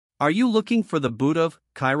Are you looking for the boot of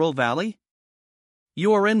Chiral Valley?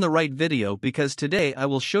 You are in the right video because today I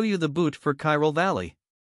will show you the boot for Chiral Valley.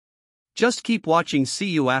 Just keep watching. See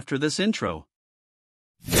you after this intro.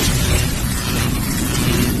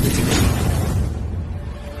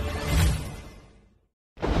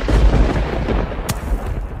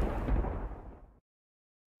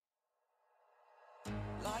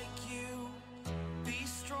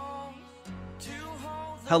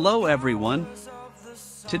 Hello everyone.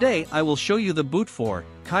 Today I will show you the boot for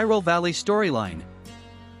Chiral Valley storyline.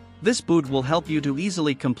 This boot will help you to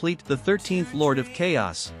easily complete the 13th Lord of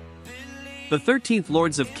Chaos. The 13th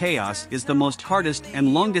Lords of Chaos is the most hardest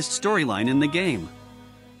and longest storyline in the game.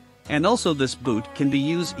 And also this boot can be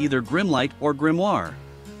used either Grimlite or Grimoire.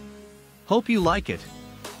 Hope you like it.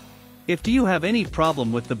 If do you have any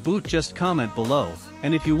problem with the boot, just comment below,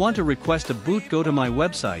 and if you want to request a boot, go to my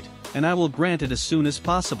website and I will grant it as soon as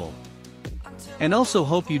possible. And also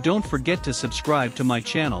hope you don't forget to subscribe to my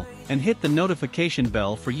channel and hit the notification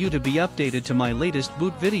bell for you to be updated to my latest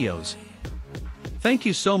boot videos. Thank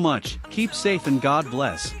you so much, keep safe and God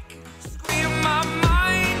bless.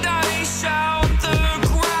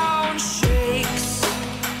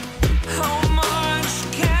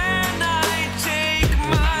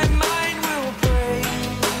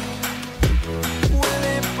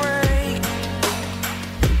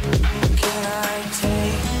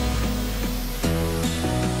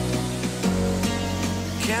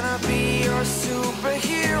 Can I be your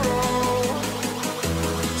superhero?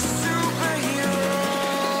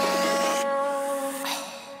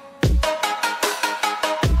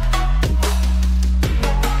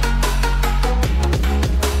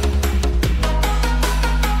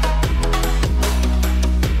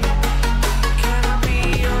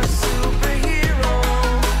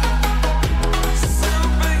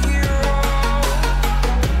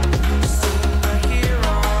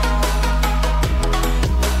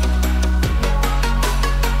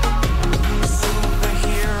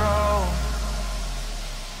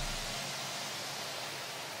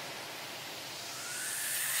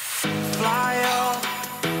 Fly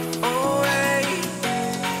away.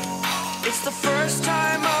 It's the first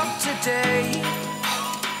time of today.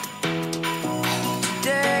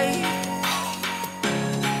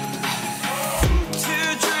 To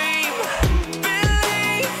dream,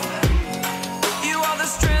 believe. You are the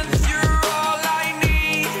strength, you're all I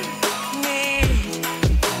need.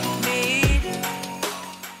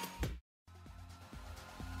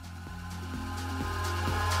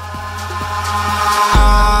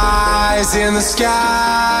 Eyes in the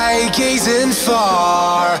sky, gazing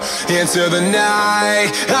far into the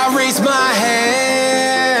night. I raise my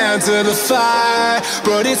hand to the fire,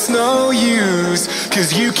 but it's no use,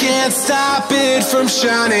 'cause you can't stop it from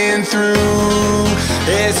shining through.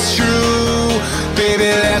 It's true,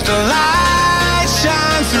 baby, let the light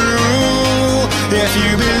shine through. If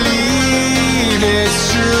you believe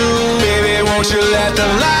it's true, baby, won't you let the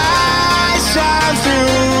light shine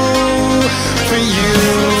through for you.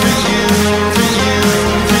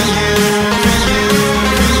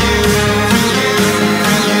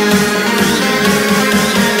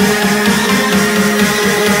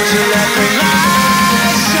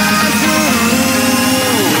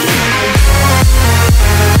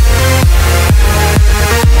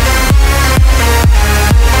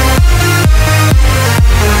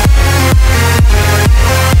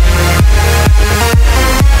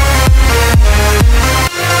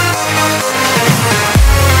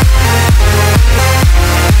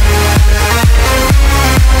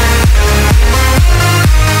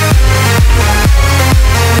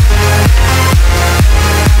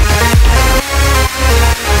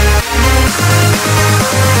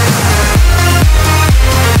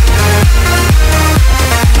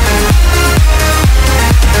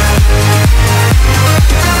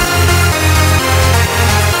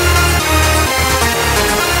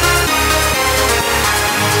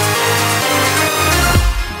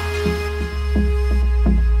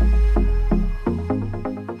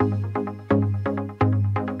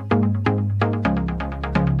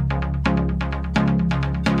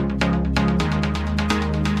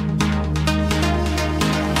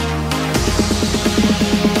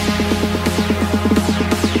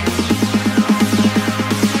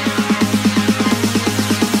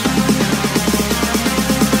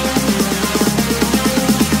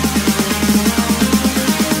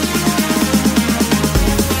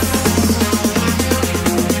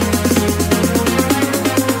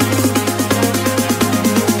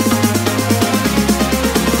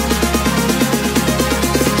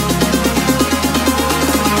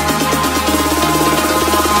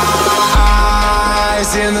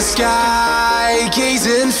 in the sky,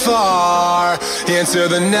 gazing far into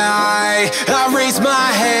the night. I raise my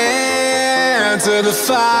hand to the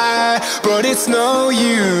fire, but it's no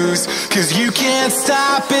use, 'cause you can't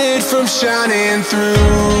stop it from shining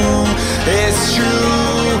through. It's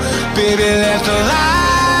true, baby, let the light